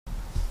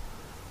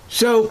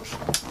So,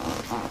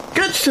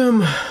 got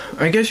some,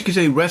 I guess you could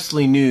say,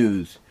 wrestling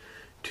news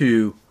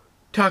to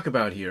talk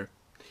about here.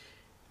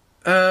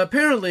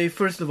 Apparently,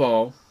 first of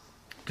all,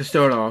 to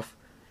start off,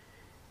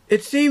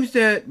 it seems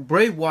that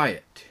Bray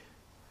Wyatt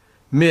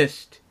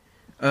missed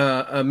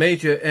a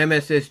major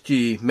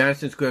MSSG,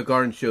 Madison Square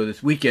Garden show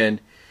this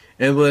weekend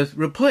and was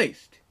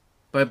replaced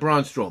by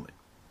Braun Strowman.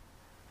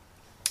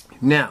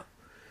 Now,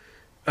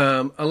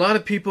 a lot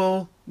of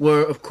people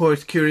were, of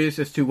course, curious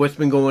as to what's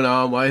been going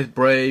on. Why has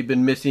Bray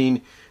been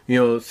missing,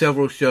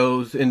 several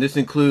shows? And this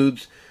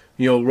includes,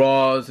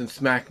 Raws and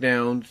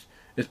SmackDowns,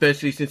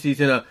 especially since he's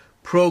in a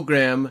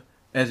program,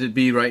 as it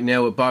be right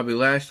now, with Bobby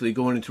Lashley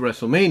going into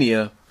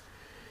WrestleMania.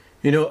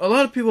 A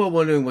lot of people are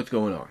wondering what's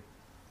going on.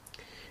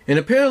 And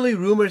apparently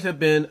rumors have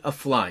been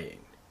a-flying.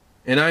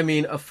 And I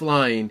mean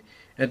a-flying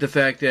at the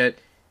fact that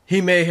he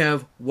may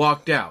have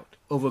walked out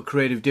over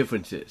creative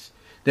differences.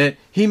 That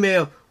he may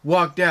have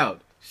walked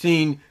out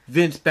seeing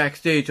Vince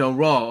backstage on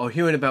Raw, or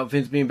hearing about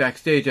Vince being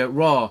backstage at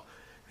Raw,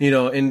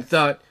 and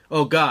thought,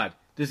 oh God,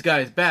 this guy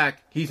is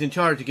back, he's in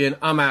charge again,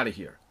 I'm out of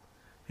here.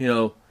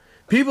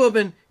 People have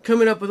been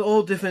coming up with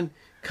all different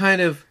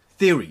kind of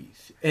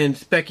theories and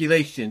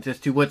speculations as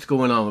to what's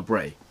going on with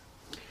Bray.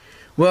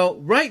 Well,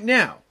 right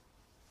now,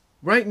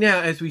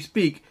 as we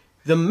speak,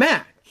 the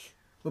match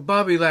with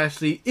Bobby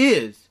Lashley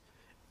is,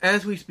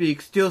 as we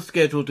speak, still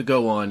scheduled to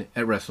go on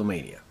at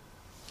WrestleMania.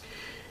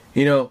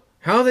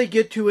 How they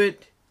get to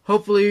it,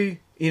 hopefully,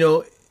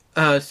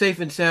 safe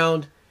and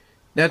sound,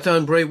 that's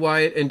on Bray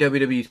Wyatt and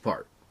WWE's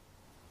part.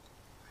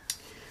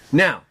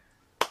 Now,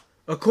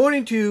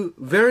 according to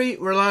very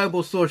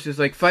reliable sources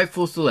like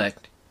Fightful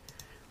Select,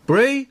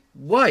 Bray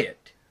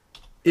Wyatt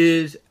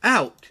is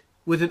out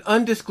with an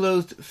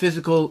undisclosed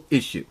physical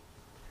issue.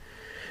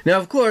 Now,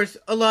 of course,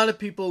 a lot of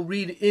people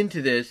read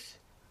into this,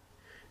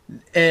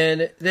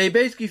 and they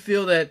basically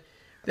feel that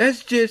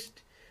that's just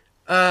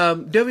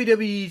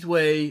WWE's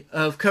way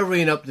of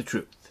covering up the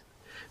truth.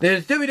 That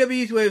it's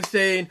WWE's way of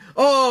saying,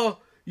 "Oh,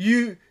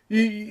 the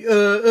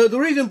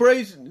reason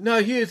Bray's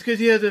not here is because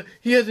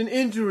he has an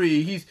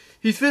injury.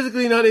 He's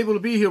physically not able to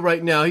be here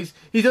right now.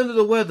 He's under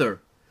the weather."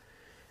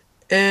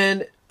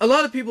 And a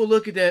lot of people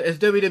look at that as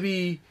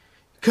WWE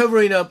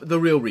covering up the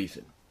real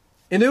reason.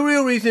 And the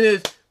real reason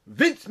is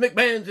Vince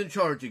McMahon's in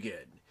charge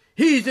again.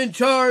 He's in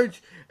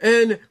charge,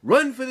 and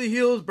run for the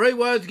hills. Bray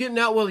Wyatt's getting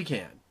out while he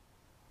can.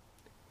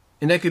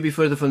 And that could be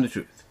further from the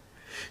truth.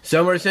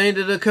 Some are saying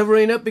that they're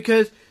covering up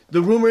because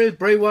the rumor is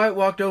Bray Wyatt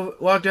walked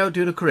out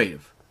due to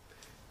creative.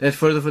 That's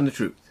further from the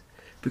truth.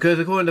 Because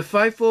according to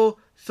Fightful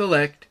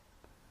Select,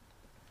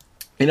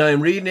 and I am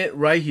reading it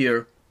right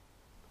here,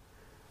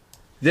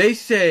 they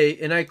say,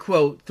 and I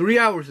quote, 3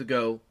 hours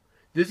ago,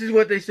 this is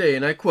what they say,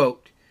 and I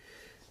quote,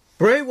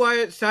 Bray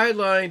Wyatt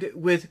sidelined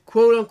with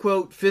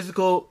quote-unquote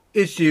physical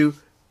issue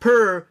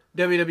per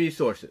WWE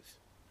sources.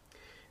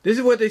 This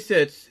is what they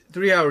said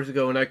 3 hours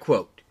ago, and I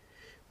quote,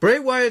 Bray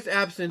Wyatt's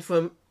absence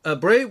from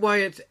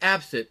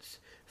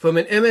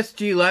an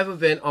MSG live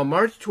event on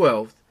March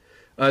 12th,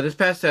 this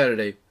past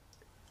Saturday,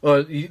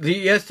 or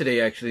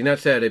yesterday actually, not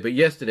Saturday, but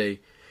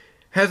yesterday,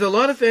 has a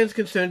lot of fans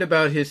concerned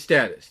about his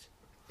status.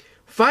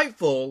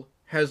 Fightful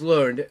has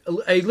learned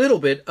a little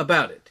bit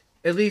about it,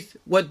 at least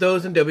what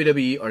those in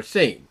WWE are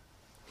saying.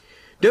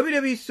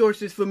 WWE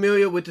sources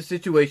familiar with the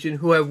situation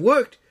who have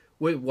worked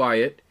with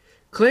Wyatt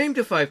claim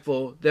to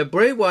Fightful that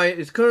Bray Wyatt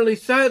is currently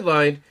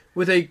sidelined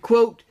with a,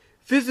 quote,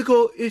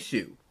 physical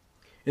issue,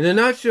 and they're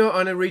not sure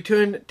on a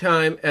return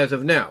time as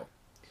of now.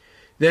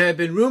 There have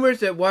been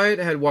rumors that Wyatt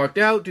had walked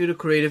out due to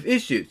creative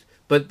issues,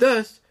 but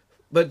thus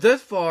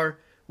far,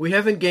 we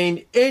haven't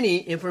gained any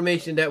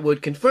information that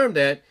would confirm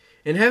that,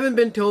 and haven't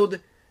been told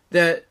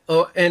that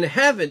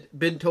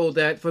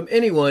from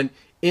anyone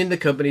in the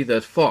company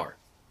thus far.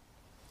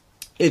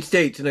 It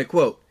states, and I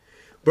quote,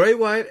 Bray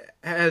Wyatt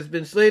has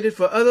been slated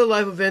for other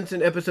live events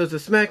and episodes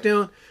of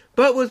SmackDown,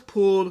 but was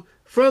pulled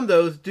from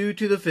those due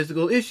to the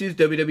physical issues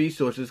WWE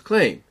sources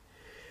claim.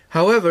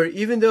 However,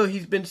 even though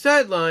he's been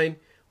sidelined,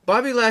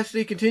 Bobby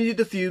Lashley continued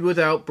the feud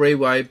without Bray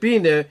Wyatt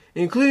being there,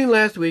 including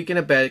last week in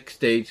a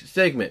backstage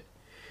segment.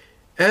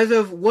 As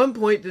of one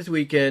point this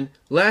weekend,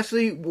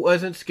 Lashley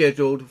wasn't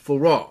scheduled for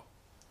Raw.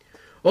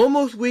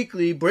 Almost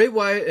weekly, Bray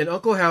Wyatt and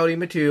Uncle Howdy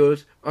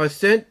materials are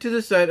sent to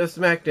the site of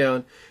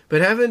SmackDown, but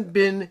haven't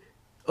been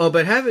for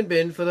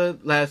the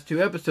last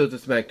 2 episodes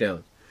of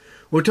SmackDown.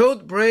 We're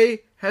told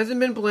Bray hasn't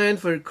been planned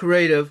for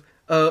creative.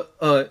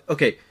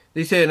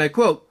 They say, and I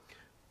quote,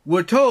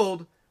 "We're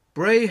told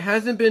Bray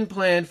hasn't been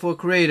planned for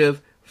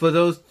creative for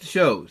those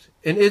shows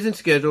and isn't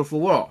scheduled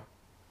for Raw.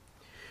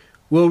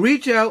 We'll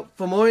reach out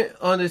for more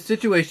on this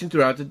situation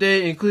throughout the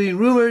day, including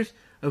rumors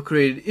of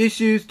creative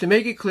issues, to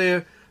make it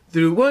clear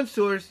through one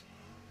source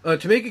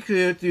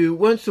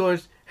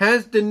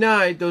has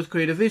denied those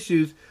creative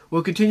issues.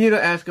 We'll continue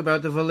to ask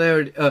about the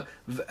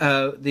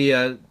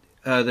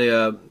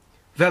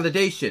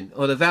validation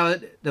or the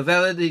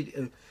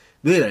validity.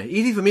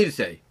 Easy for me to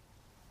say,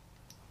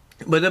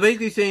 but they're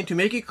basically saying to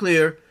make it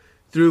clear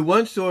through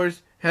one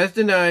source has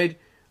denied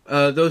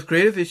those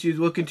creative issues.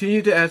 We'll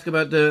continue to ask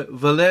about the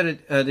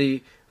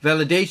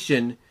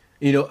validation,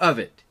 of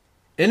it.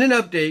 In an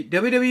update,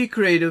 WWE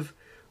Creative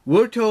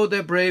were told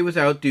that Bray was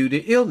out due to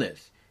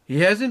illness. He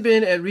hasn't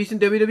been at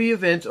recent WWE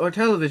events or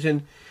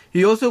television.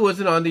 He also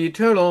wasn't on the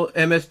Eternal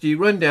MSG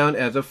rundown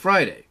as of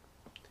Friday.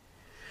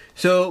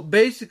 So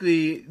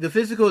basically, the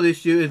physical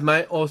issue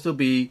might also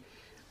be,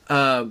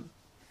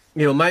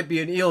 might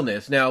be an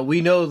illness. Now,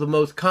 we know the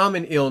most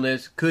common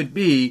illness could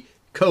be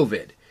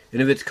COVID.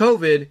 And if it's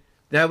COVID,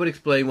 that would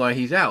explain why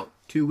he's out.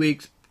 2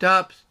 weeks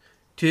tops,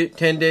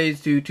 10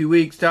 days to 2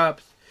 weeks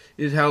tops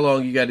is how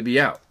long you got to be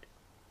out.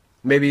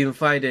 Maybe even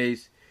 5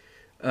 days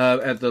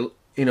at the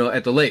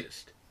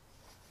latest.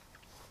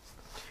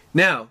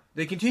 Now,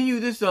 they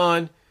continue this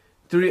on.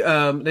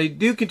 They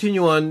do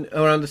continue on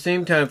around the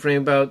same time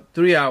frame, about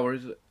 3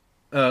 hours.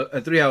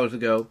 3 hours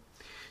ago.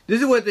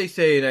 This is what they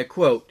say, and I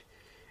quote: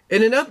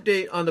 "In an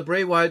update on the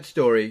Bray Wyatt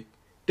story,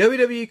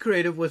 WWE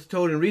Creative was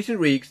told in recent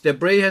weeks that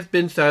Bray has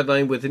been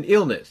sidelined with an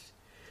illness.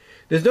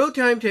 There's no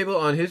timetable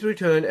on his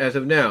return as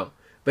of now,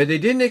 but they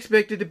didn't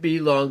expect it to be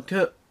long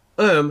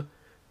term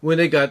when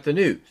they got the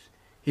news.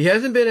 He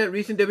hasn't been at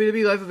recent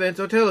WWE live events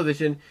or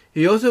television.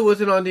 He also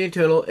wasn't on the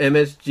internal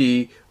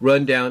MSG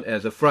rundown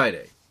as of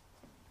Friday."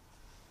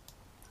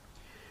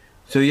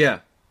 So yeah,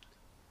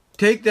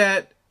 take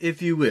that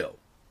if you will.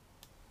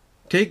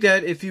 Take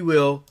that if you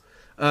will,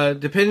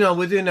 depending on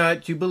whether or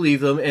not you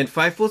believe them. And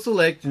Fightful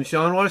Select and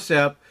Sean Ross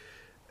Sapp,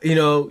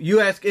 you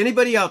ask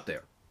anybody out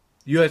there.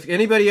 You ask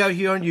anybody out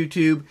here on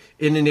YouTube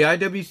and in the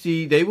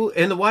IWC,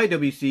 and the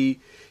YWC,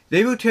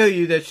 they will tell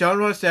you that Sean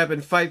Ross Sapp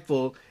and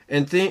Fightful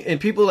and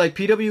people like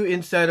PW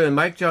Insider and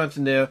Mike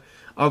Johnson there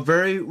are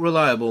very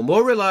reliable.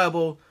 More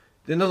reliable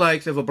than the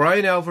likes of a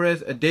Brian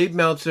Alvarez, a Dave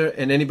Meltzer,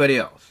 and anybody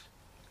else.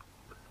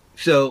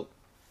 So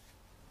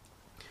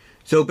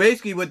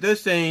basically what they're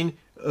saying,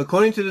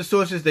 according to the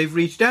sources they've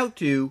reached out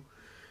to,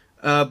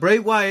 Bray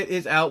Wyatt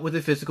is out with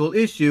a physical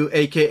issue,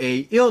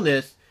 aka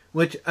illness,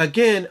 which,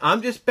 again,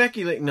 I'm just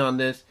speculating on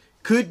this,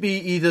 could be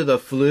either the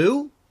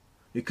flu,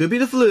 or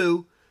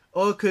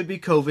it could be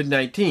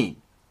COVID-19.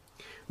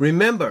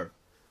 Remember,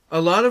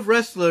 a lot of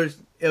wrestlers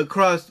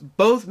across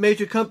both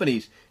major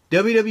companies,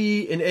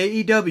 WWE and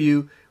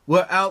AEW,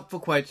 were out for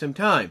quite some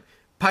time.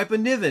 Piper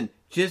Niven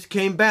just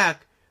came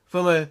back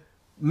from a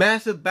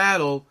massive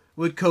battle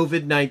with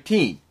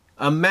COVID-19.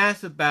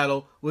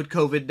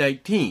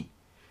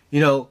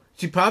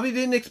 She probably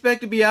didn't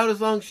expect to be out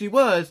as long as she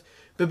was,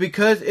 but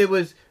because it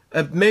was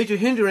a major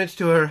hindrance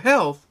to her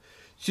health,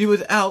 she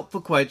was out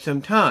for quite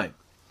some time.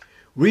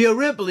 Rhea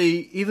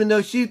Ripley, even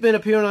though she's been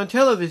appearing on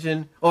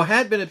television, or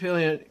had been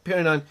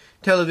appearing on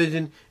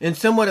television in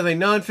somewhat of a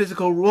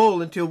non-physical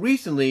role until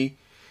recently,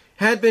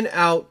 had been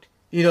out,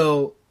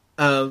 in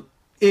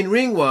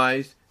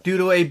ring-wise, due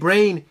to a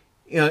brain,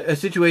 a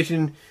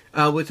situation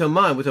with her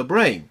mind, with her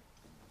brain,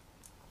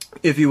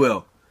 if you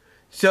will.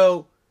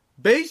 So,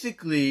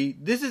 basically,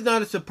 this is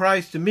not a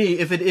surprise to me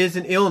if it is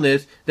an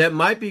illness that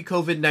might be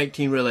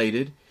COVID-19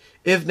 related,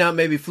 if not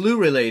maybe flu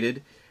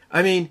related.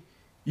 I mean,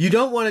 you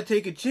don't want to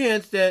take a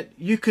chance that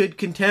you could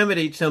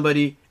contaminate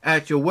somebody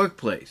at your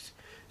workplace.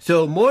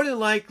 So more than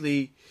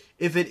likely,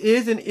 if it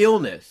is an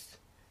illness,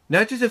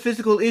 not just a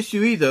physical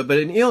issue either, but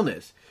an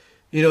illness,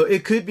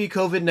 it could be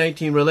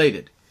COVID-19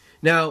 related.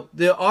 Now,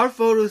 there are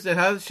photos that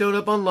have shown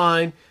up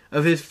online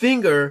of his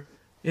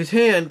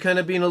hand kind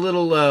of being a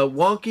little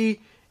wonky,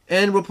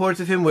 and reports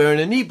of him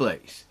wearing a knee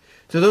brace.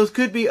 So those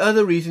could be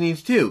other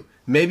reasonings too.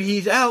 Maybe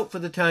he's out for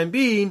the time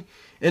being,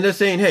 and they're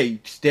saying, hey,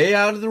 stay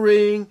out of the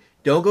ring,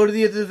 don't go to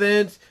the other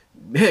events,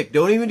 heck,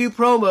 don't even do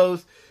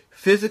promos,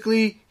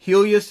 physically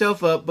heal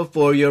yourself up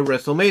before your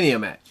WrestleMania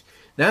match.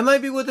 That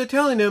might be what they're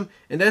telling him,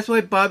 and that's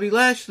why Bobby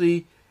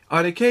Lashley,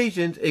 on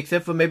occasions,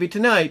 except for maybe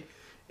tonight,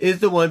 is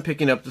the one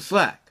picking up the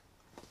slack.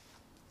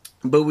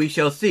 But we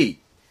shall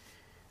see.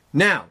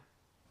 Now,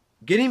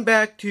 getting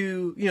back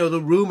to,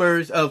 the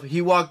rumors of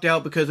he walked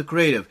out because of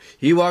creative.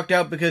 He walked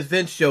out because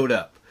Vince showed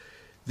up.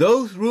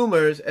 Those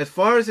rumors, as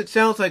far as it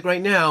sounds like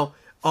right now,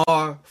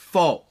 are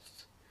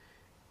false.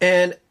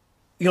 And,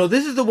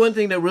 this is the one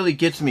thing that really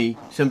gets me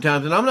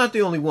sometimes, and I'm not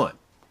the only one.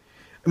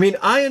 I mean,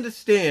 I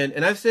understand,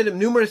 and I've said it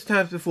numerous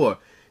times before,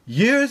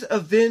 years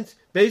of Vince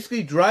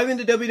basically driving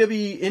the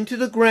WWE into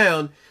the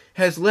ground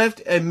has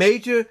left a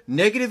major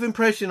negative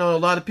impression on a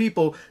lot of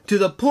people, to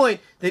the point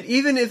that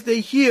even if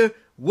they hear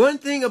one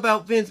thing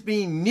about Vince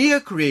being near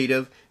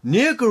creative,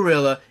 near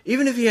gorilla,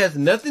 even if he has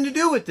nothing to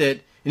do with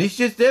it, and he's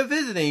just there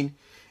visiting,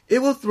 it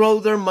will throw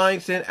their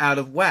mindset out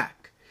of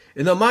whack.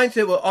 And their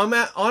mindset will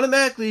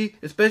automatically,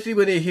 especially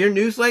when they hear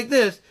news like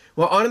this,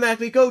 will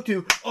automatically go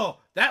to, oh,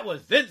 that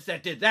was Vince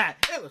that did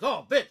that. It was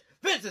all Vince.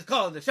 Vince is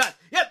calling the shots.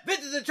 Yep,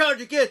 Vince is in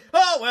charge again.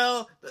 Oh,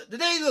 well, the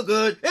days are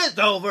good. It's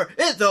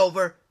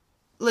over.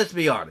 Let's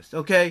be honest,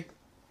 okay?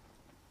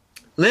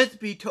 Let's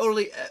be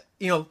totally,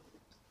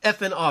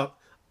 effing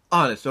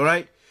honest, all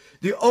right?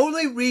 The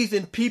only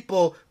reason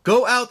people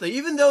go out there,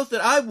 even those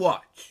that I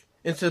watch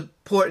and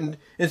support and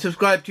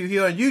subscribe to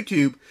here on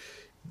YouTube,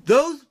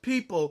 those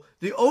people,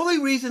 the only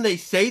reason they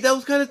say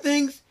those kind of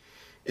things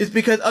is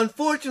because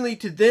unfortunately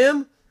to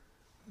them,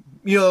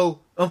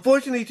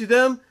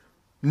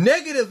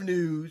 negative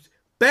news,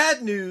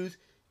 bad news,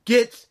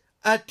 gets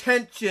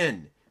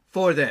attention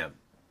for them.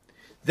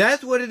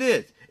 That's what it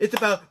is. It's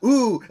about,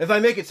 if I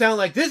make it sound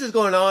like this is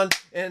going on,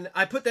 and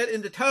I put that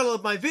in the title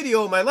of my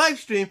video, my live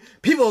stream,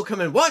 people will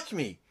come and watch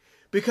me.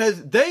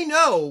 Because they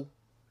know,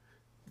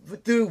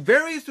 through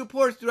various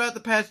reports throughout the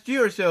past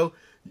year or so,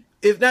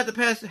 if not the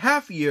past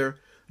half year,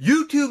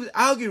 YouTube's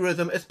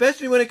algorithm,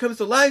 especially when it comes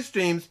to live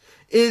streams,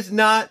 is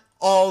not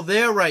all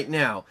there right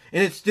now.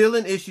 And it's still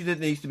an issue that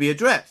needs to be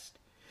addressed.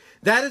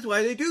 That is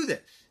why they do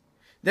this.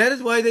 That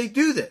is why they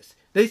do this.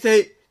 They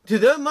say, to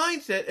their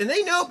mindset, and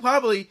they know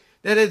probably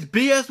that it's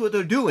BS what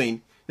they're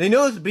doing. They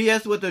know it's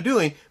BS what they're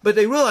doing, but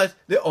they realize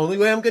the only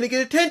way I'm going to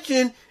get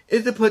attention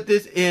is to put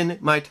this in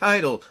my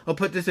title or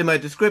put this in my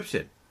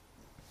description.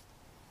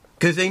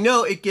 Because they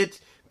know it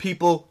gets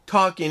people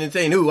talking and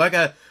saying, I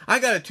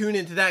gotta tune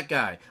into that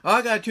guy. Oh,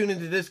 I gotta tune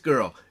into this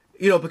girl.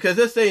 Because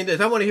they're saying this.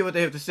 I want to hear what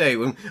they have to say. I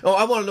want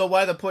to know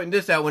why they're pointing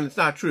this out when it's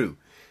not true.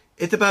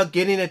 It's about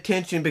getting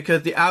attention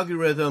because the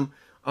algorithm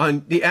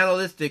on the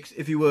analytics,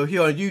 if you will,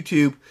 here on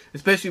YouTube,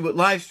 especially with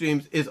live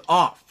streams, is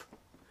off.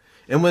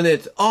 And when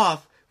it's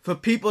off, for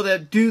people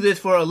that do this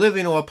for a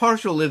living or a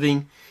partial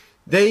living,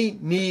 they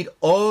need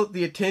all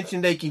the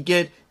attention they can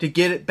get to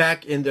get it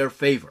back in their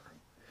favor.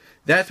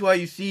 That's why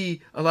you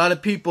see a lot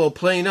of people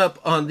playing up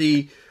on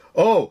the,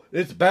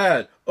 it's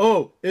bad,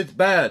 it's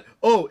bad,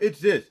 it's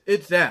this,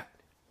 it's that.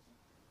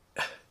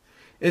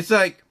 It's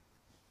like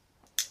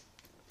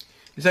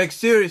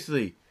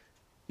seriously,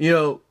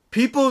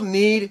 people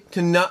need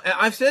to not,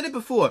 I've said it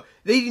before,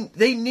 they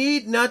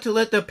need not to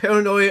let the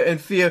paranoia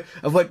and fear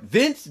of what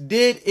Vince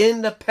did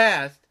in the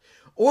past,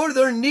 or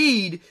their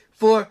need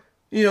for,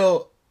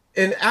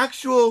 an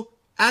actual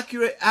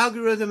accurate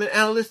algorithm and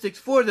analytics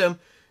for them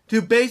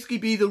to basically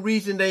be the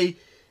reason they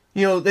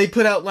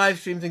put out live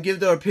streams and give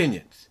their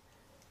opinions.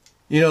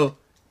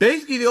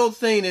 Basically the old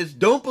saying is,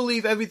 don't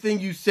believe everything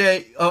you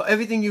say,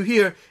 everything you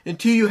hear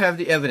until you have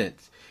the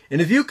evidence.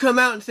 And if you come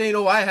out and saying,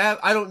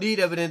 I don't need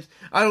evidence,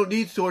 I don't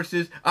need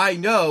sources, I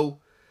know,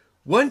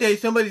 one day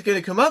somebody's going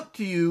to come up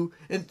to you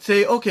and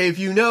say, okay, if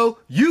you know,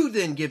 you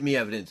then give me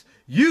evidence.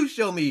 You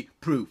show me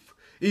proof.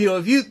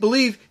 If you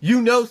believe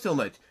you know so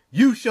much,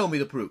 you show me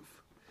the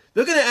proof.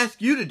 They're going to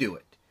ask you to do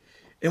it.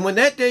 And when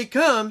that day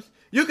comes,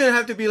 you're going to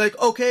have to be like,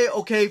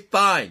 okay,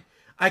 fine.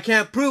 I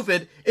can't prove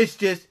it. It's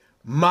just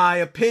my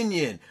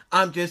opinion.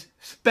 I'm just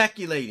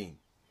speculating.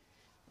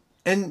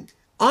 And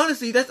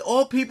honestly, that's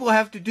all people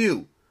have to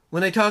do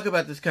when they talk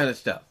about this kind of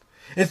stuff.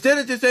 Instead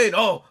of just saying,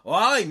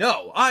 I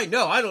know, I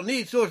don't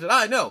need sources,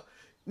 I know.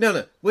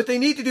 No. What they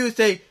need to do is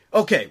say,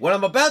 okay, what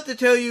I'm about to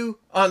tell you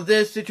on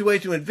this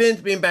situation with Vince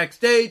being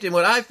backstage and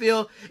what I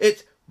feel,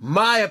 it's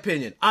my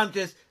opinion. I'm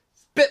just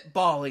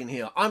spitballing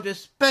here. I'm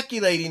just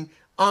speculating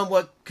on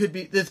what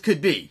this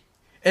could be.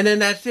 And then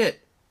that's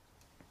it.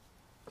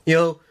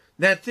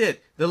 That's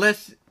it. The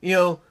less,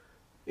 the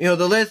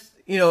less,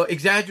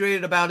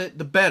 exaggerated about it,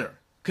 the better.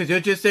 Because you're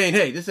just saying,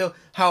 hey, this is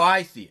how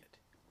I see it.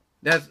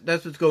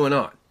 That's what's going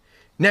on.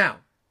 Now,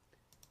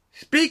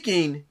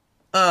 speaking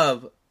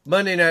of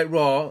Monday Night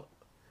Raw,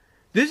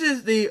 this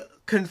is the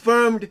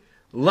confirmed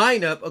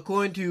lineup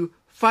according to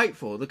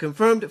Fightful. The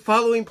confirmed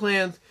following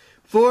plans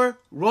for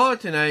Raw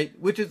tonight,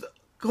 which is, of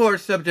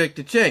course, subject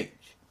to change.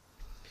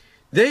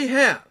 They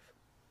have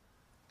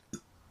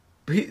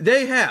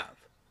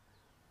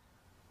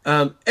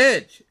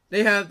Edge.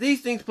 They have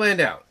these things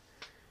planned out.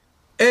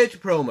 Edge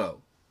promo.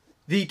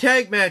 The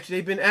tag match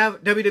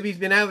WWE's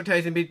been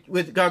advertising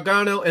with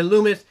Gargano and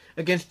Lumis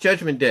against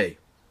Judgment Day.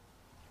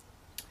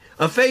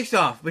 A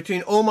face-off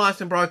between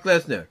Omos and Brock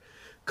Lesnar.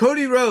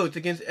 Cody Rhodes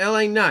against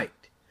LA Knight.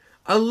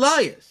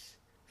 Elias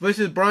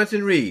versus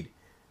Bronson Reed.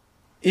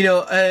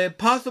 A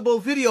possible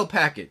video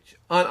package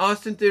on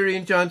Austin Theory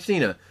and John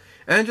Cena.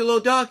 Angelo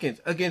Dawkins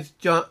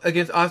against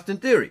Austin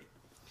Theory.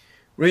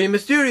 Rey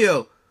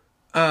Mysterio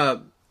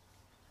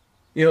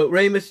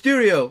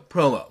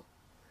promo.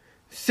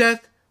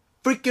 Seth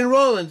freaking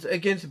Rollins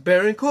against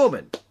Baron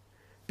Corbin.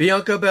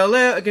 Bianca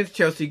Belair against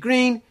Chelsea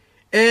Green.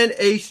 And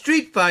a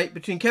street fight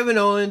between Kevin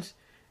Owens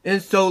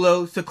and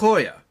Solo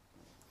Sikoa.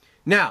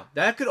 Now,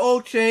 that could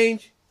all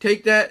change.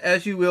 Take that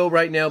as you will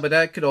right now, but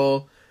that could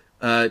all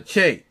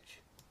change.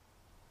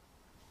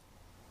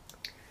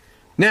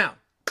 Now,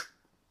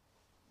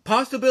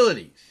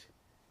 possibilities.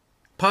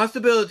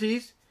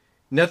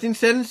 Nothing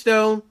set in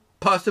stone.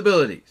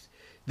 Possibilities.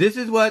 This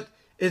is what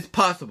is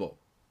possible.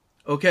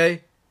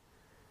 Okay?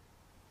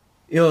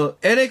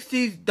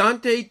 NXT's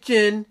Dante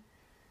Chin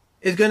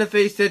is going to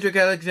face Cedric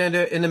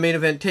Alexander in the main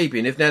event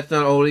taping, if that's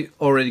not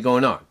already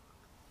going on.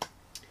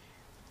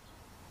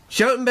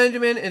 Shelton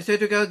Benjamin and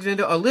Cedric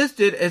Alexander are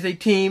listed as a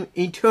team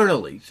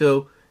internally,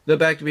 so they're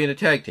back to being a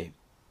tag team.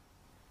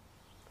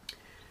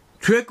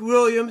 Trick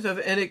Williams of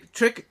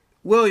NXT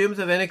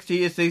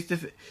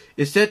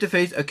is set to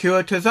face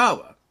Akira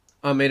Tozawa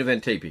on main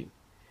event taping.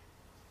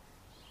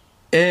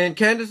 And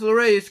Candice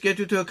LeRae is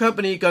scheduled to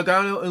accompany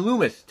Gargano and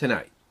Lumis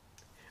tonight.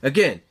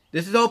 Again,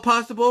 this is all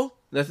possible,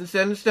 nothing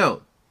set in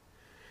stone.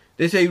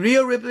 They say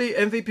Rhea Ripley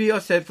and MVP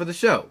are set for the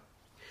show.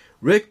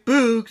 Rick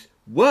Boogs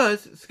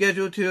was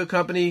scheduled to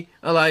accompany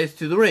Elias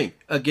to the ring.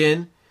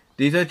 Again,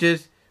 these are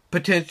just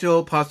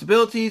potential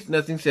possibilities,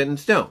 nothing set in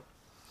stone.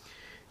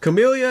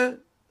 Carmella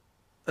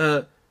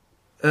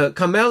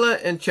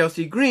and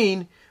Chelsea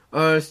Green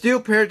are still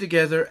paired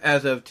together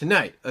as of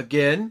tonight.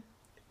 Again,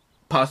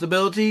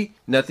 possibility,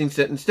 nothing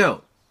set in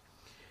stone.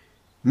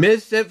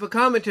 Miz set for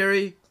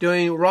commentary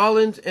doing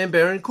Rollins and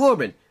Baron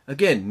Corbin.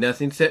 Again,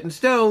 nothing set in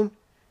stone.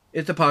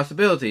 It's a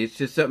possibility. It's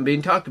just something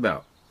being talked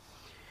about.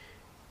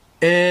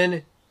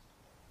 And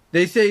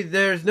they say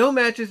there's no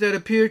matches that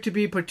appear to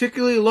be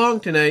particularly long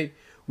tonight,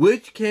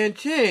 which can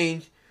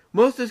change.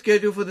 Most are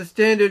scheduled for the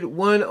standard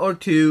 1 or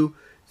 2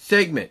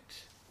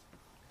 segments.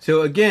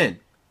 So again,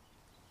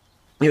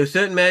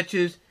 certain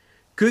matches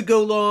could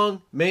go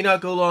long, may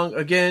not go long.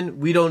 Again,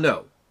 we don't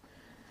know.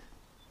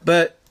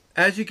 But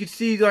as you can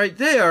see right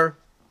there,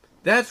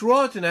 that's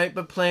Raw tonight,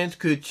 but plans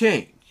could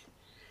change.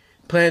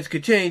 Plans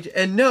could change.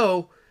 And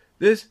no,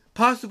 this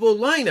possible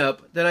lineup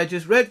that I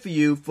just read for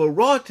you for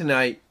Raw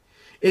tonight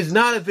is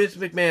not a Vince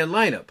McMahon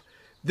lineup.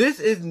 This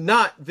is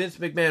not Vince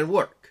McMahon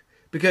work.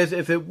 Because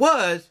if it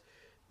was,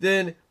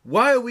 then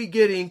why are we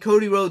getting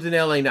Cody Rhodes and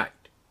LA Knight?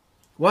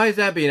 Why is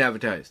that being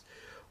advertised?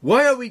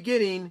 Why are we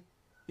getting,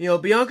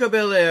 Bianca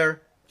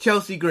Belair,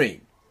 Chelsea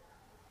Green?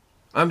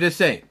 I'm just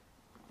saying.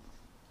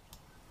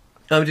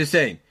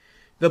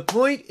 The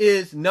point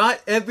is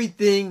not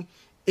everything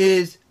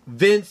is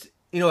Vince,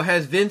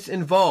 has Vince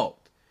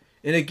involved.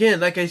 And again,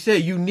 like I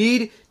said, you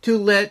need to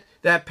let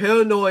that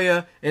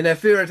paranoia and that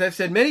fear, as I've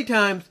said many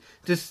times,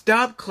 to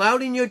stop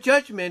clouding your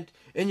judgment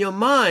in your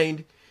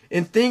mind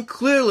and think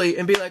clearly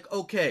and be like,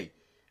 okay,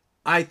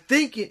 I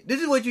think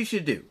this is what you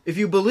should do. If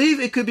you believe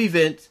it could be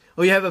Vince,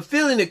 or you have a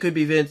feeling it could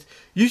be Vince,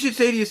 you should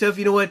say to yourself,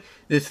 you know what,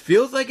 this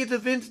feels like it's a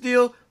Vince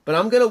deal, but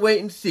I'm going to wait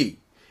and see.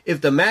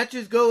 If the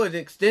matches go an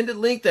extended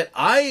length that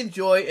I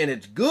enjoy and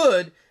it's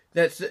good,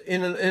 that's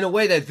in a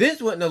way that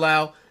Vince wouldn't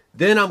allow,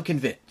 then I'm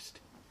convinced.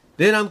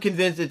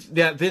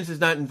 That Vince is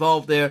not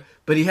involved there,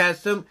 but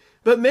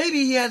but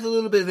maybe he has a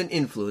little bit of an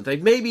influence.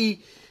 Like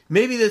maybe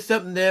there's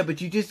something there,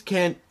 but you just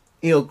can't,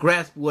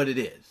 grasp what it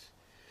is.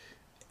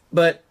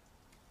 But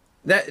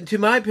that,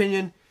 in my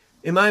opinion,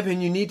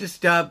 you need to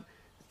stop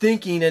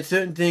thinking that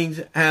certain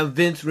things have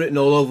Vince written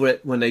all over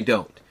it when they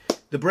don't.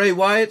 The Bray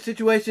Wyatt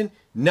situation,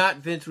 not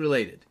Vince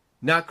related,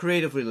 not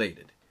creative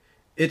related.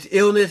 It's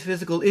illness,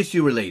 physical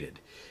issue related.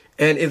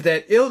 And if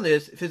that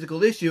illness,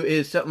 physical issue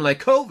is something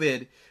like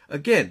COVID,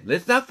 again,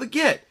 let's not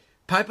forget,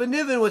 Piper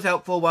Niven was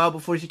out for a while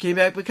before she came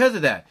back because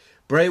of that.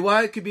 Bray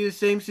Wyatt could be the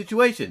same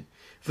situation.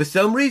 For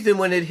some reason,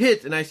 when it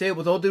hits, and I say it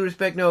with all due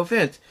respect, no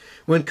offense,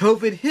 when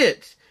COVID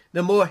hits,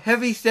 the more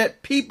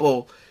heavy-set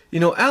people,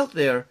 out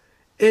there,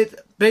 it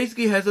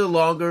basically has a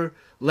longer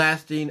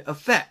lasting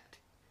effect.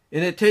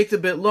 And it takes a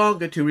bit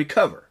longer to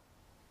recover.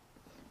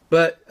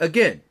 But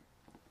again,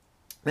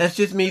 that's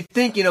just me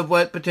thinking of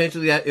what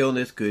potentially that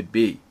illness could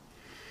be.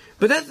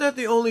 But that's not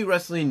the only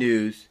wrestling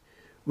news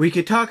we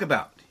could talk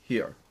about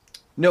here.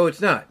 No,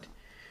 it's not.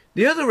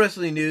 The other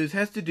wrestling news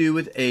has to do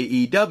with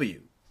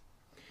AEW.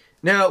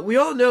 Now, we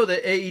all know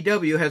that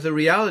AEW has a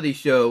reality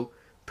show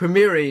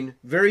premiering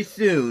very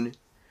soon,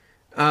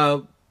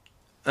 I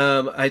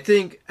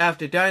think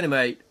after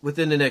Dynamite,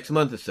 within the next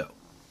month or so.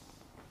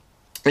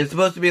 It's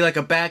supposed to be like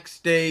a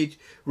backstage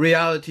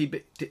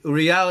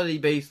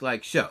reality-based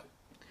like show.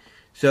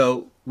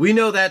 So, we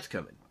know that's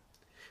coming.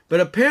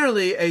 But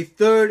apparently a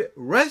third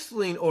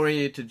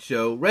wrestling-oriented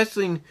show,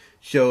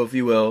 if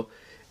you will,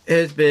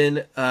 has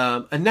been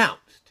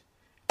announced.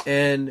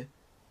 And,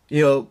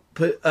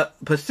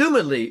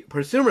 presumably,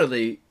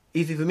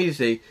 easy for me to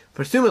say,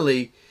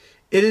 presumably,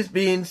 it is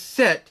being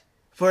set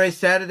for a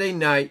Saturday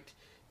night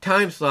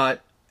time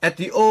slot at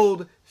the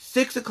old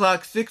 6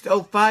 o'clock,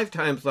 6:05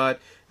 time slot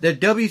that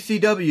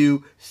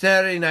WCW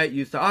Saturday night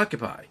used to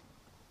occupy.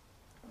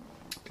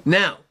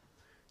 Now,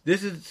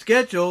 this is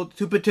scheduled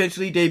to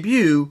potentially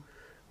debut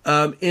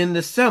in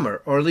the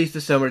summer, or at least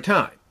the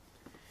summertime.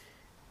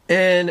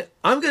 And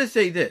I'm going to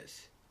say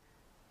this.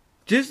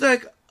 Just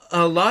like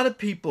a lot of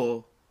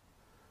people,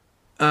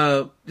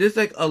 if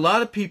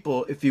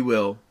you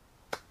will,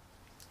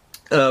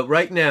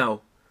 right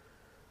now,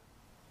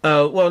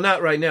 well,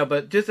 not right now,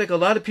 but just like a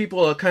lot of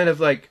people are kind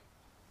of like,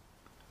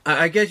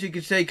 I guess you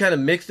could say kind of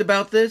mixed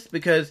about this,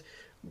 because,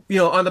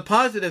 on the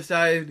positive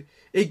side,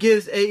 it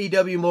gives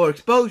AEW more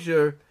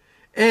exposure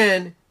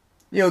and,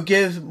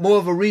 gives more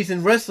of a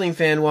reason wrestling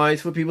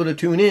fan-wise for people to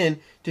tune in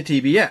to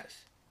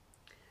TBS.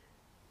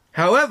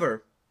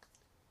 However,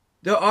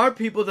 there are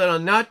people that are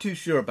not too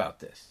sure about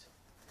this.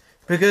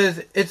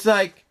 Because it's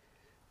like,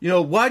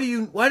 why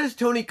does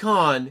Tony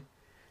Khan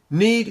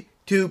need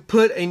to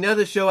put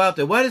another show out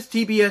there? Why does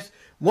TBS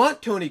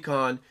want Tony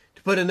Khan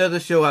to put another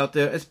show out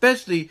there,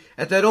 especially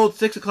at that old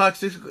 6 o'clock,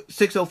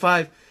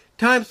 6:05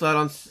 time slot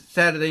on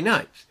Saturday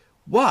nights?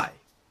 Why?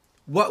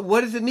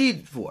 What is it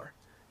needed for?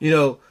 We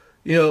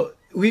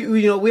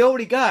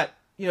already got,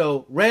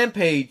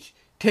 Rampage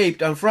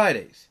taped on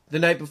Fridays, the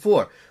night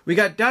before. We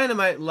got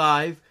Dynamite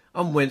live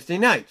on Wednesday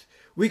nights.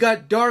 We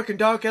got Dark and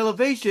Dark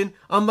Elevation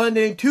on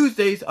Monday and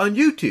Tuesdays on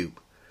YouTube.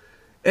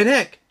 And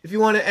heck, if you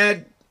want to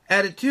add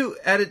it to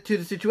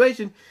the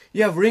situation,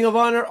 you have Ring of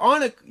Honor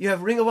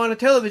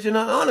television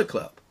on Honor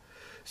Club.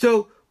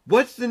 So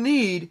what's the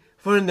need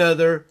for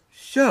another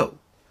show?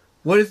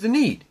 What is the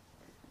need?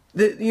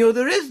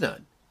 There is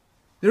none.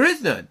 There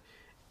is none.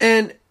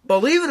 And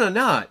believe it or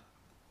not,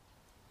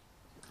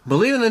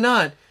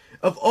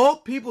 of all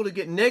people to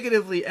get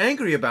negatively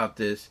angry about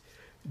this,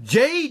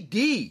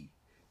 JD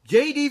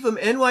from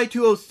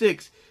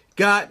NY206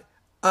 got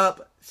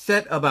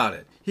upset about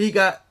it. He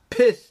got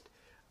pissed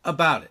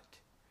about it.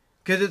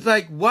 Because it's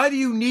like, why do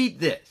you need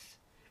this?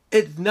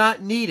 It's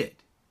not needed.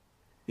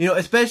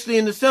 Especially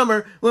in the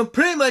summer when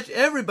pretty much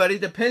everybody,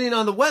 depending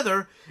on the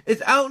weather,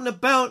 is out and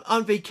about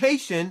on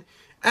vacation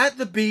at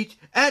the beach,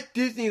 at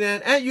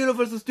Disneyland, at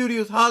Universal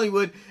Studios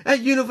Hollywood,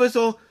 at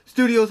Universal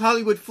Studios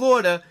Hollywood,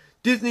 Florida,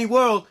 Disney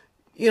World,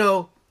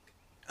 Hawaii,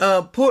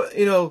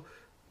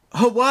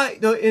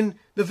 in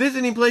the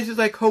visiting places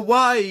like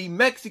Hawaii,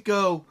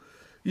 Mexico,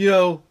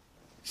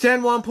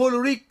 San Juan,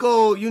 Puerto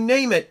Rico, you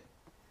name it.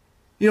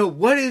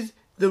 What is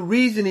the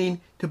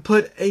reasoning to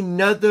put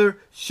another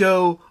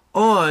show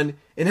on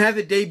and have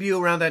it debut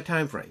around that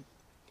time frame?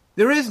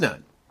 There is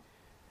none.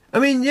 I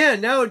mean, yeah,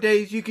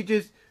 nowadays you could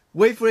just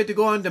wait for it to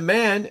go on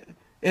demand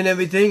and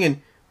everything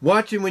and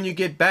watch it when you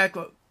get back,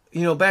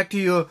 back to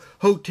your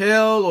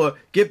hotel or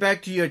get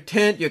back to your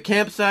tent, your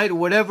campsite or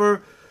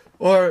whatever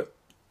your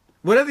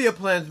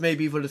plans may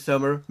be for the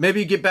summer.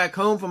 Maybe you get back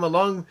home from a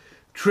long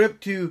trip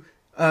to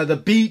the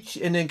beach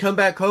and then come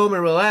back home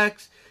and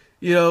relax,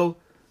 It's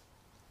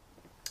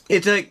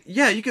like,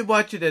 yeah, you could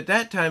watch it at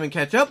that time and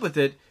catch up with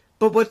it,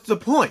 but what's the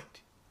point?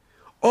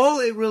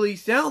 All it really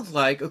sounds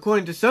like,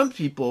 according to some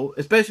people,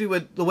 especially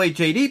with the way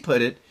JD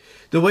put it,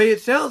 the way it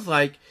sounds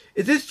like,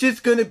 is this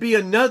just going to be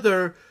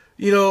another,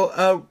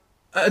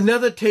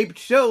 another taped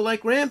show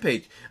like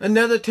Rampage,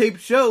 another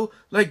taped show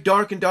like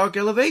Dark and Dark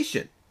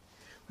Elevation.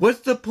 What's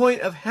the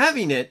point of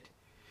having it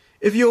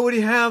if you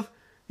already have,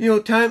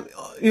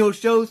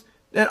 shows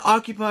that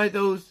occupy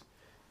those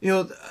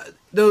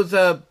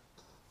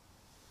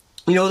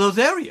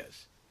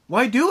areas?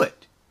 Why do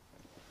it?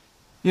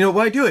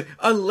 Why do it?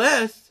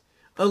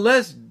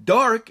 Unless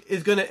Dark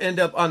is going to end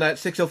up on that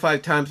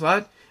 6:05 time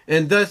slot,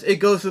 and thus it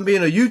goes from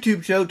being a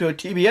YouTube show to a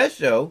TBS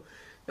show.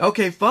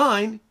 Okay,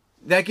 fine.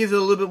 That gives it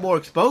a little bit more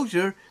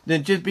exposure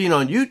than just being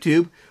on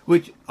YouTube,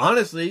 which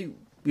honestly,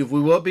 if we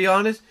will be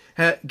honest,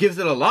 gives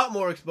it a lot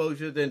more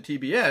exposure than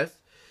TBS,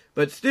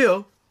 but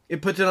still,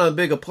 it puts it on a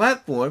bigger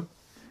platform.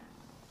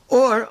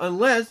 Or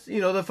unless,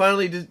 they're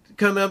finally just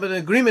coming up with an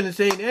agreement and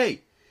saying,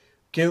 hey,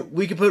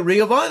 we can put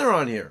Ring of Honor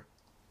on here.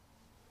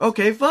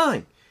 Okay,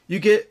 fine. You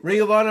get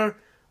Ring of Honor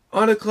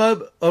on a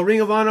club, or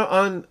Ring of Honor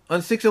on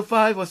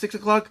 6:05 or 6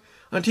 o'clock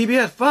on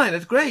TBS. Fine,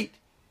 that's great.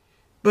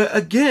 But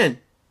again,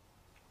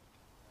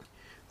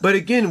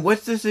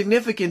 what's the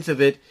significance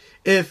of it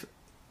if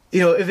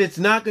it's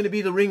not going to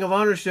be the Ring of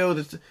Honor show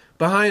that's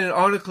behind an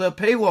Honor Club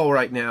paywall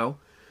right now,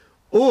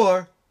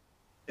 or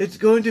it's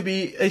going to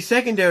be a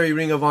secondary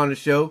Ring of Honor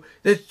show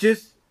that's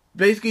just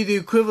basically the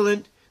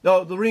equivalent,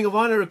 the Ring of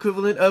Honor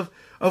equivalent of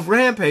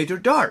Rampage or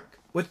Dark.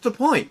 What's the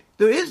point?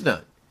 There is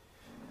none.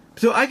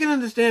 So I can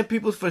understand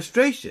people's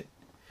frustration.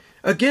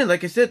 Again,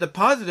 like I said, the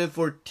positive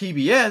for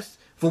TBS,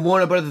 for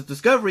Warner Brothers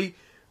Discovery,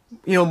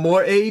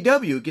 more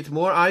AEW. It gets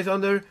more eyes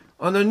on their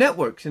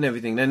networks and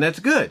everything, and that's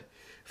good.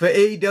 For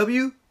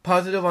AEW,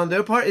 positive on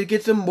their part, it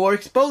gets them more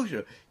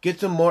exposure,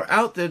 gets them more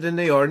out there than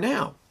they are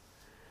now.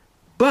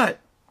 But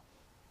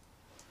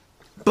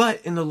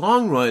in the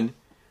long run,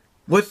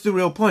 what's the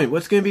real point?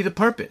 What's going to be the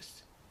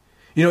purpose?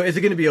 Is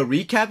it going to be a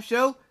recap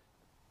show?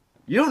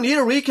 You don't need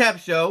a recap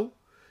show.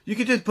 You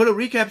can just put a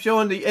recap show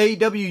on the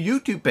AEW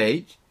YouTube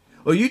page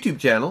or YouTube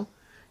channel.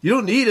 You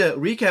don't need a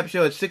recap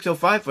show at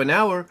 6:05 for an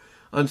hour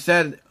on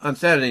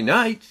Saturday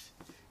nights.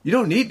 You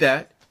don't need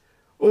that.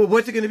 Or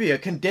what's it going to be? A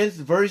condensed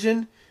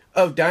version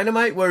of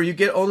Dynamite where you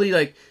get only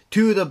like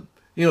two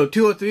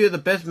or three of the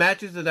best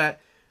matches of that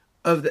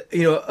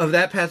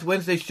past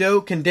Wednesday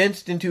show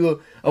condensed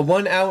into a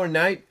 1 hour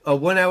night, a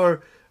 1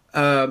 hour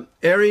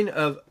airing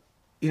of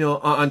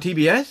on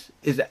TBS?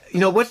 Is that,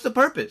 what's the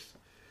purpose?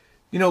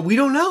 We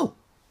don't know.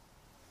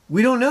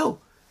 We don't know.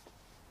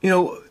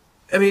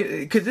 I mean,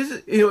 because this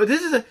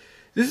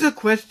is a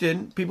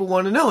question people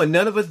want to know, and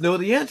none of us know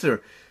the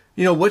answer.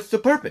 What's the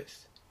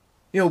purpose?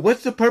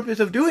 What's the purpose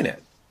of doing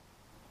it?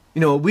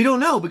 We don't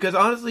know, because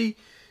honestly,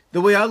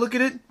 the way I look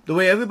at it, the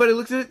way everybody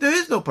looks at it, there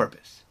is no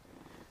purpose.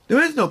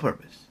 There is no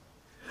purpose.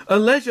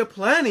 Unless you're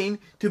planning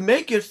to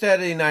make your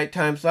Saturday night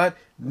time slot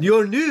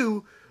your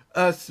new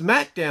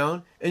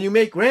SmackDown, and you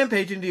make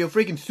Rampage into your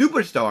freaking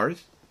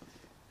superstars.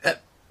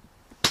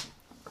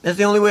 That's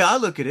the only way I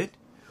look at it.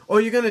 Or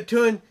you're going to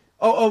turn...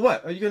 Oh,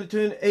 what? Are you going to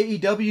turn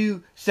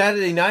AEW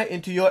Saturday night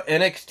into your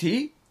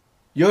NXT?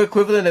 Your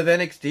equivalent of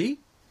NXT?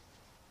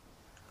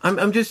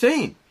 I'm just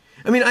saying.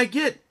 I mean, I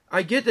get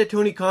that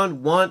Tony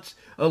Khan wants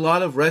a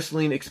lot of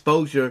wrestling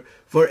exposure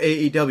for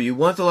AEW.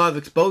 Wants a lot of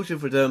exposure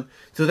for them,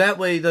 so that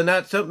way they're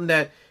not something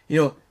that,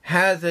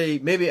 has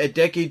maybe a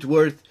decade's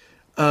worth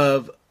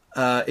of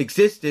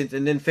existence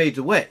and then fades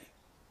away.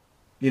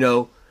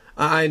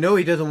 I know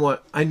he doesn't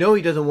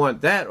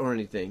want that or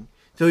anything.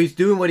 So he's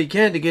doing what he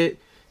can to get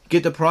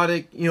the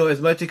product,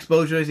 as much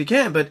exposure as he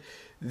can. But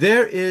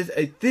there is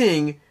a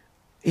thing,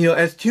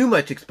 as too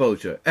much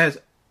exposure. There's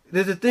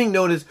a thing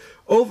known as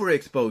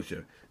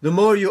overexposure. The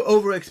more you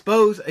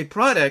overexpose a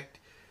product,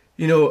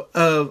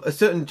 of a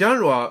certain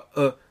genre,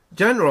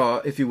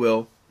 if you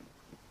will,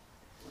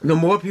 the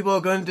more people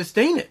are going to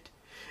disdain it.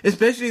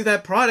 Especially if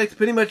that product's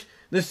pretty much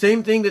the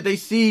same thing that they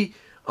see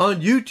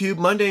on YouTube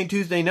Monday and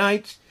Tuesday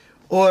nights,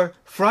 or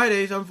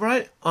Fridays on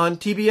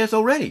TBS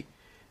already.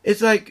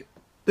 It's like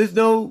there's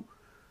no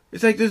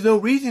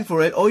reason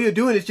for it. All you're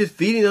doing is just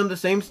feeding them the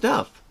same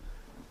stuff.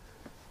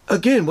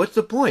 Again, what's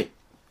the point?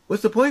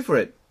 What's the point for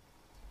it?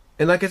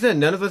 And like I said,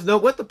 none of us know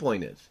what the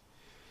point is.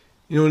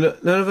 None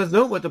of us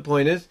know what the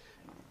point is,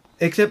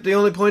 except the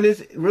only point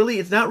is, really,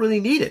 it's not really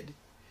needed.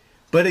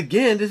 But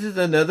again, this is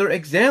another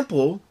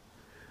example.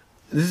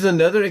 This is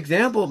another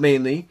example,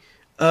 mainly,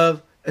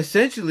 of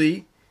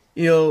essentially,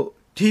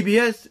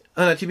 TBS,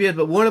 not TBS,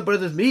 but Warner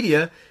Brothers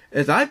Media,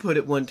 as I put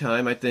it one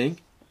time, I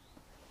think.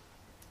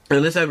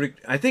 Unless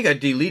I think I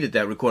deleted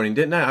that recording,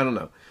 didn't I? I don't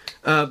know.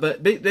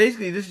 But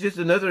basically, this is just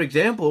another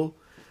example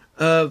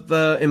of,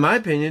 in my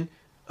opinion,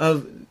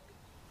 of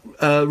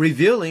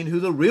revealing who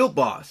the real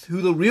boss,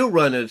 who the real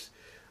runners,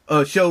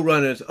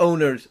 showrunners,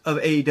 owners of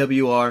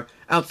AEW are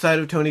outside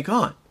of Tony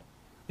Khan.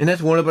 And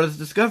that's Warner Brothers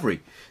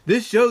Discovery.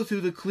 This shows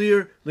who the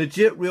clear,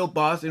 legit, real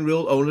boss and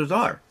real owners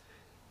are.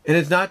 And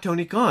it's not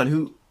Tony Khan,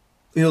 who,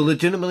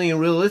 legitimately and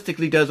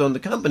realistically does own the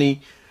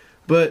company.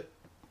 But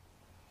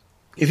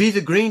if he's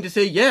agreeing to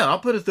say, yeah, I'll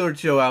put a third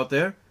show out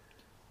there,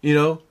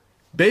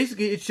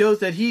 basically it shows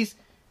that he's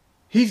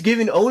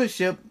giving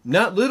ownership,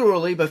 not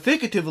literally, but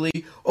figuratively,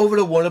 over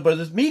to Warner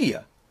Brothers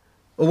Media,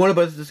 or Warner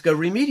Brothers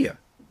Discovery Media.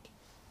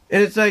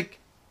 And it's like,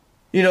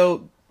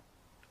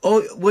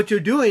 what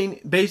you're doing,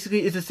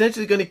 basically, is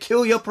essentially going to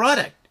kill your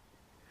product.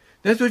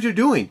 That's what you're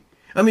doing.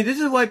 I mean, this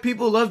is why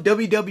people love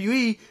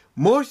WWE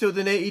more so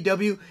than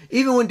AEW,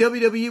 even when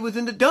WWE was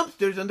in the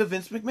dumpsters under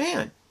Vince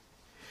McMahon.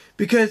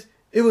 Because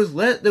there was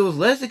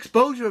less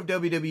exposure of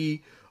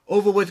WWE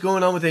over what's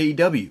going on with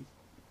AEW.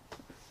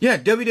 Yeah,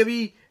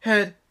 WWE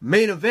had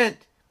Main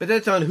Event, but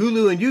that's on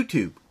Hulu and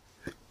YouTube.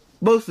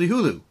 Mostly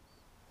Hulu.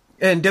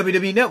 And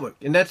WWE Network,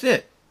 and that's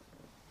it.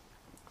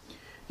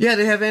 Yeah,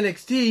 they have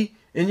NXT,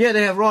 and yeah,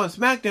 they have Raw and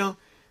SmackDown,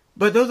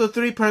 but those are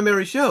three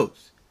primary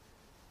shows.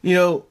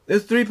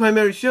 There's three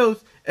primary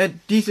shows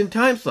at decent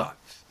time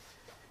slots.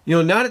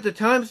 Not at the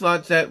time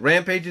slots that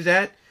Rampage is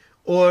at,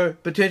 or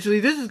potentially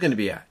this is going to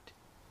be at.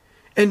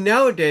 And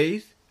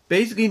nowadays,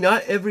 basically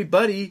not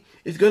everybody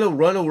is going to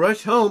run or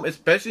rush home,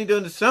 especially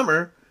during the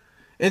summer,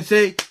 and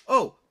say,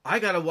 oh, I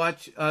got to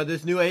watch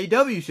this new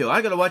AEW show.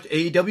 I got to watch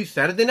AEW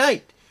Saturday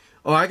Night.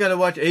 Or I got to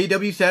watch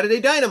AEW Saturday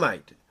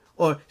Dynamite.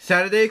 Or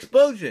Saturday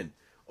Explosion.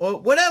 Or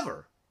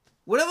whatever.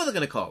 Whatever they're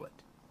going to call it.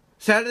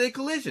 Saturday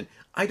Collision.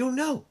 I don't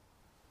know.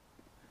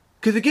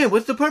 Because again,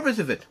 what's the purpose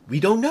of it? We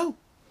don't know.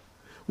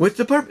 What's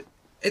the purpose?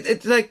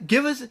 It's like,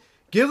 give us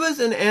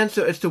an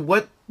answer as to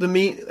what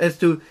as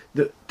to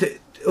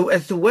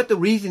what the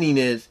reasoning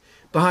is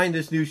behind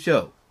this new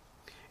show.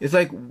 It's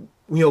like,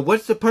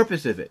 what's the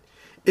purpose of it?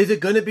 Is it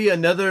going to be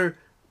another,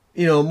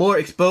 more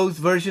exposed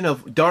version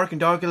of Dark and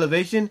Dark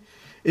Elevation?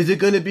 Is it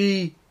going to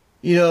be,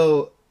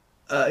 is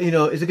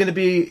it going to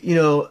be,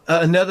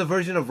 another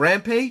version of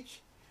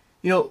Rampage?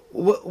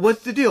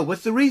 What's the deal?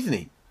 What's the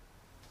reasoning?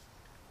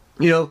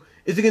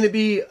 Is it going to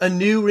be a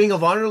new Ring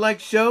of Honor-like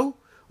show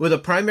where the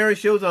primary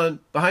show is on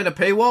behind a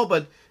paywall,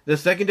 but the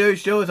secondary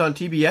show is on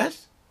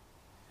TBS?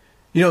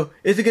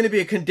 Is it going to be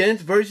a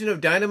condensed version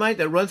of Dynamite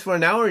that runs for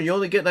an hour and you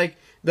only get like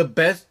the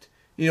best,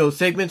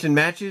 segments and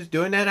matches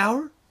during that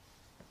hour?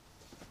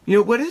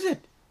 What is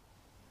it?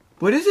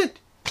 What is it?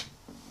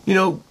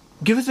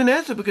 Give us an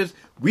answer, because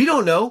we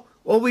don't know.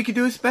 All we can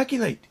do is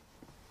speculate.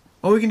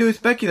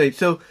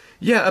 So,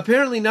 yeah,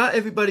 apparently not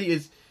everybody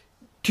is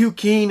too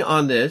keen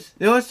on this.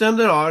 There are some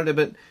that are,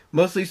 but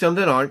mostly some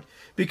that aren't,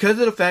 because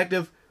of the fact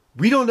of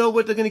we don't know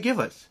what they're going to give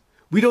us.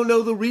 We don't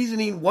know the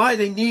reasoning why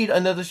they need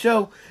another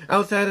show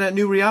outside of that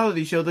new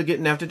reality show they're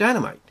getting after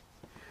Dynamite.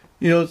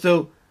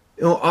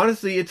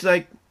 Honestly, it's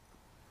like,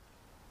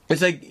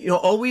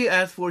 all we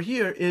ask for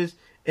here is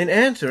an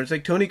answer. It's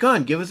like, Tony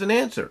Khan, give us an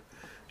answer.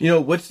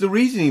 What's the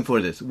reasoning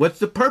for this? What's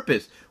the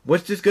purpose?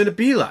 What's this going to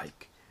be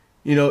like?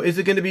 Is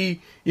it going to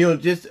be,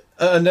 just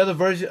another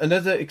version,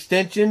 another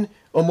extension,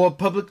 or more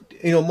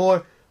public,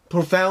 more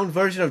profound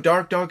version of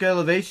Dark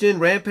Elevation,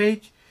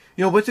 Rampage?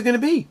 What's it going to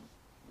be?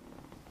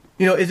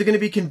 Is it going to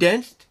be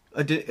condensed?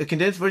 A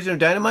condensed version of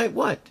Dynamite?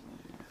 What?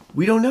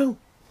 We don't know.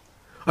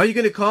 Is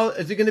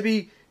it going to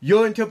be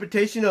your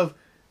interpretation of,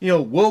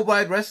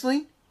 Worldwide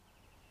Wrestling?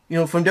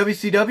 From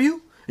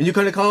WCW? And you're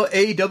going to call it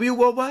AEW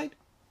Worldwide?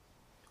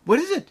 What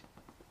is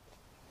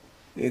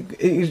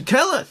it?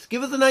 Tell us.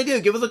 Give us an idea.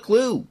 Give us a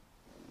clue.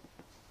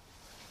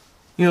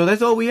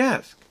 That's all we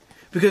ask.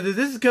 Because if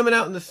this is coming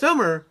out in the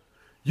summer,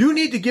 you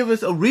need to give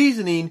us a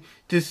reasoning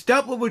to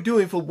stop what we're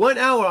doing for 1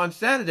 hour on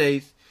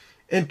Saturdays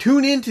and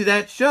tune into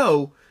that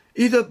show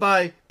either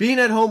by being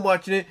at home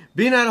watching it,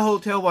 being at a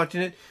hotel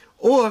watching it,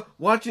 or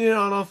watching it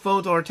on our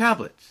phones or our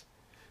tablets.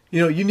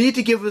 You need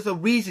to give us a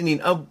reasoning,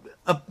 a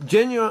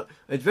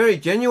very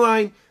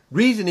genuine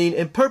reasoning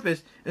and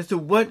purpose as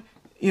to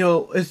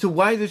as to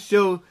why this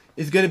show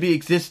is going to be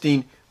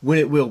existing when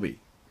it will be.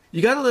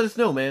 You got to let us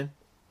know, man.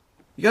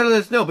 You got to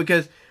let us know,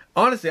 because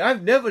honestly,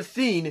 I've never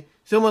seen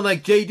someone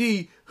like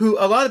JD, who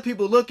a lot of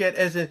people look at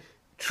as a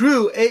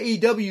true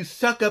AEW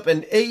suck-up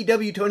and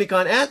AEW Tony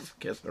Khan ass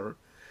kisser.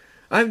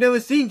 I've never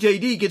seen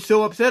JD get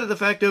so upset at the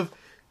fact of,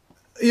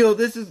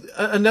 this is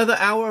another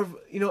hour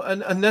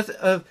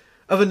of,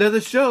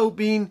 another show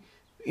becoming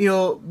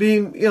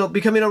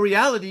a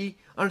reality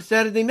on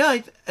Saturday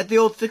night at the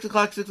old 6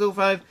 o'clock,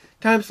 6:05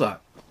 time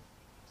slot.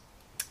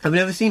 I've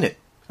never seen it.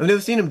 I've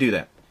never seen him do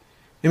that.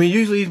 I mean,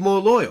 usually he's more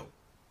loyal,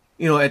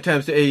 at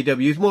times to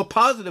AEW. He's more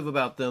positive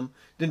about them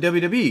than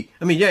WWE.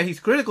 I mean, yeah, he's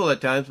critical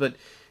at times, but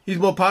he's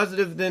more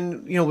positive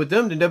than, with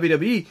them than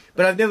WWE.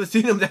 But I've never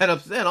seen him that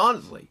upset,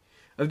 honestly.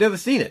 I've never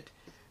seen it.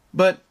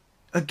 But,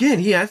 again,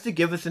 he has to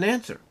give us an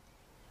answer.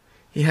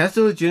 He has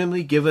to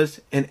legitimately give us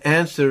an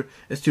answer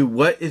as to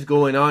what is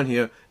going on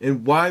here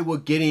and why we're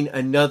getting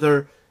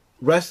another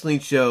wrestling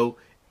show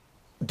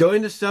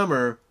during the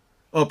summer,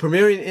 or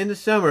premiering in the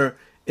summer,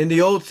 in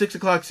the old 6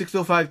 o'clock,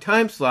 6:05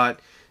 time slot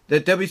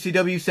that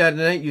WCW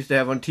Saturday Night used to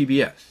have on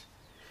TBS.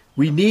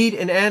 We need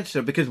an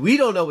answer, because we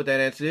don't know what that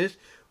answer is.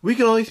 We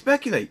can only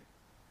speculate.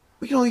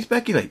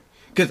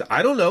 Because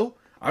I don't know.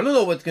 I don't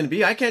know what's going to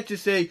be. I can't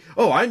just say,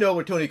 oh, I know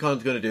what Tony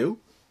Khan's going to do.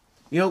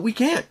 We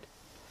can't.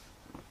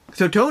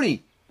 So,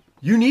 Tony,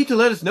 you need to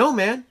let us know,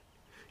 man.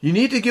 You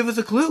need to give us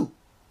a clue.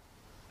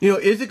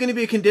 Is it going to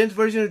be a condensed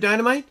version of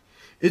Dynamite?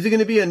 Is it going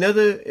to be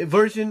another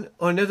version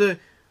or another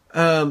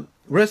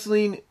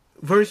wrestling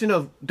version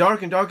of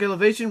Dark and Dark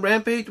Elevation,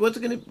 Rampage? What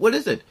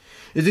is it?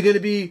 Is it going to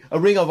be a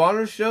Ring of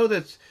Honor show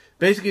that's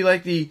basically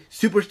like the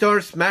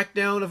Superstar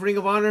SmackDown of Ring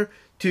of Honor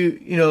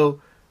to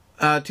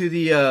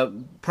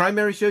the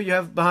primary show you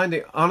have behind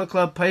the Honor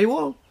Club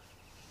paywall?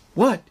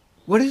 What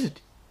is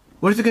it?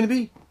 What is it going to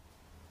be?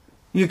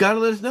 You got to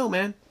let us know,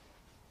 man.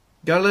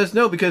 Got to let us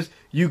know, because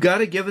you got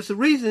to give us a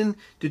reason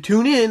to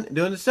tune in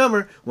during the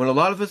summer when a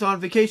lot of us are on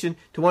vacation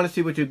to want to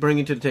see what you're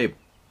bringing to the table.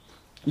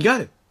 You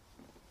got it.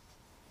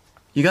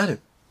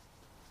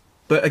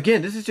 But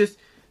again, this is just,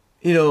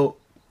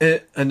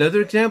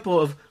 another example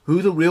of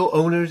who the real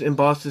owners and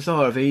bosses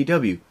are of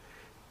AEW.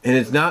 And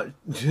it's not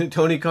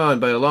Tony Khan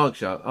by a long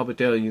shot. I'll be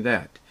telling you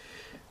that.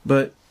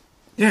 But,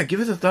 yeah, give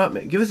us a thought,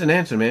 man. Give us an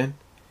answer, man.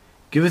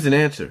 Give us an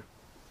answer.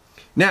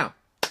 Now,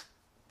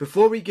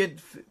 before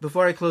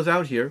I close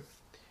out here,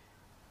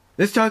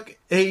 let's talk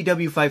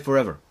AEW Fight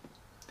Forever.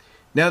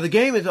 Now, the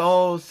game is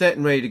all set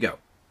and ready to go.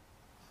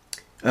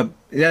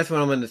 That's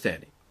what I'm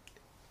understanding.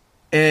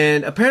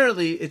 And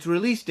apparently, its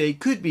release date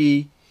could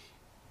be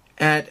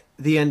at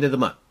the end of the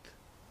month.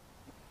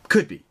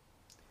 Could be.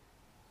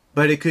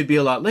 But it could be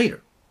a lot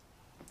later.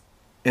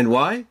 And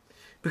why?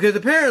 Because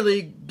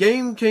apparently,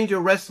 Game Changer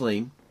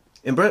Wrestling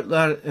and Brett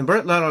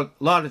Lauderdale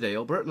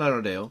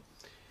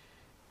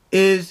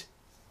is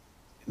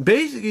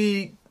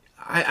basically,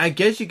 I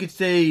guess you could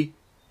say,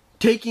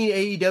 taking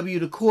AEW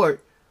to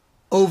court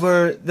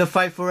over the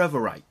Fight Forever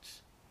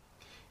rights.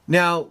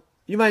 Now,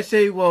 you might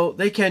say, well,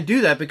 they can't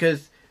do that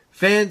because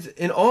fans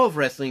in all of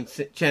wrestling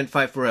chant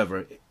Fight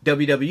Forever.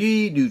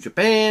 WWE, New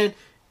Japan,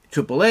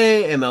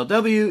 AAA,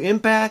 MLW,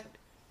 Impact.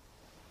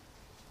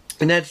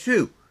 And that's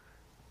true.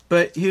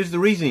 But here's the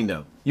reasoning,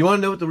 though. You want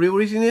to know what the real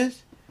reason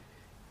is?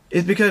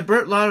 It's because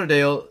Brett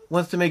Lauderdale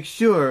wants to make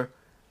sure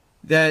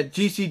that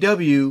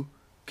GCW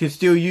can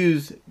still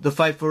use the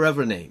Fight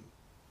Forever name.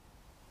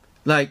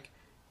 Like,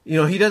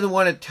 he doesn't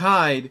want it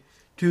tied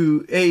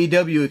to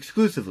AEW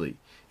exclusively.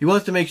 He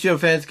wants to make sure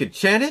fans can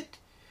chant it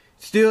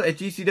still at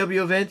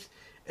GCW events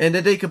and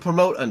that they can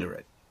promote under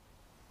it.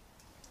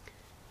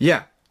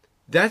 Yeah,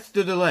 that's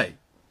the delay.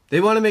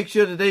 They want to make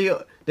sure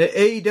that that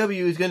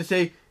AEW is going to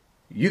say,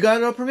 you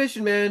got our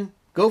permission, man.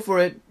 Go for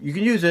it. You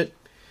can use it.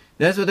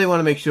 That's what they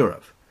want to make sure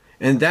of.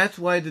 And that's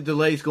why the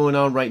delay is going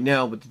on right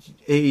now with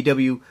the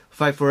AEW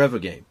Fight Forever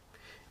game.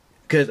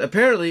 Because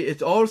apparently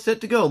it's all set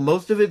to go.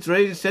 Most of it's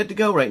ready to set to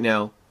go right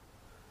now.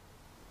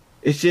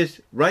 It's just,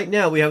 right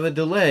now we have a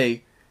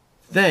delay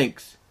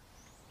thanks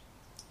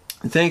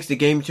to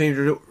Game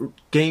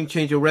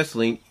Changer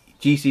Wrestling,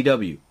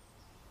 GCW.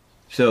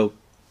 So,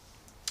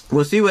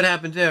 we'll see what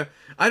happens there.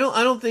 I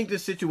don't think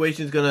this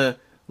situation is going to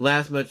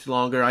last much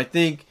longer. I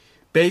think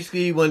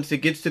basically once it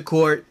gets to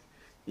court,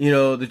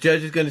 the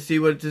judge is going to see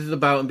what this is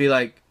about and be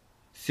like,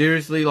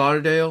 seriously,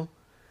 Lauderdale?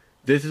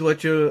 This is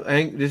what you're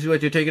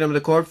taking them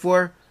to court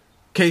for?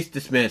 Case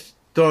dismissed.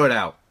 Throw it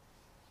out.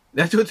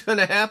 That's what's going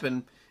to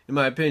happen, in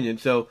my opinion.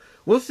 So,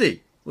 we'll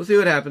see. We'll see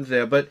what happens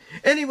there. But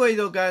anyway,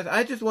 though, guys,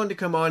 I just wanted to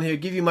come on here,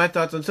 give you my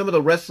thoughts on some of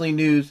the wrestling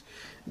news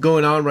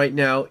going on right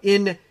now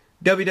in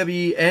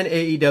WWE and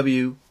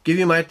AEW. Give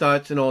you my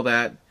thoughts and all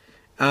that.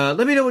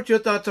 Let me know what your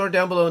thoughts are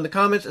down below in the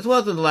comments, as well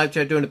as in the live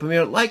chat during the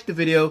premiere. Like the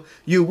video.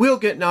 You will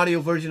get an audio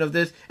version of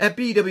this at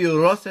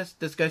BW Rosas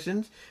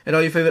Discussions and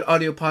all your favorite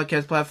audio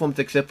podcast platforms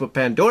except for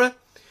Pandora.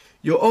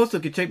 You also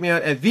can check me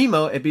out at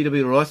VENMO at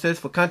BW Rosas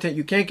for content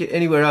you can't get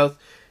anywhere else,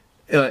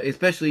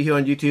 especially here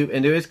on YouTube.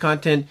 And there is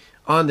content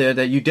on there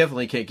that you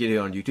definitely can't get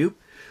here on YouTube.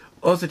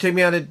 Also, check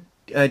me out at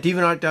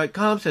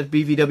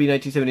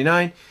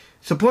deviantart.com/BVW1979.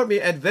 Support me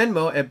at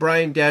Venmo at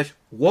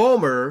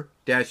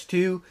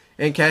Brian-Walmer-2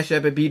 and Cash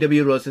App at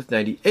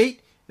BWRosas98.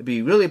 I'd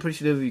be really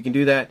appreciative if you can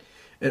do that.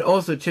 And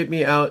also check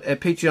me out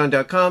at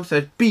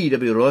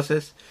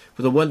patreon.com/BWRosas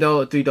for the $1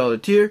 or $3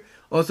 tier.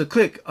 Also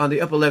click on the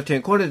upper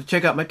left-hand corner to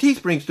check out my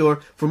Teespring store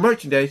for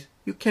merchandise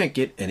you can't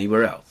get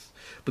anywhere else.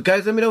 But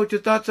guys, let me know what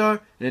your thoughts are.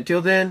 And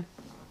until then,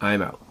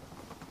 I'm out.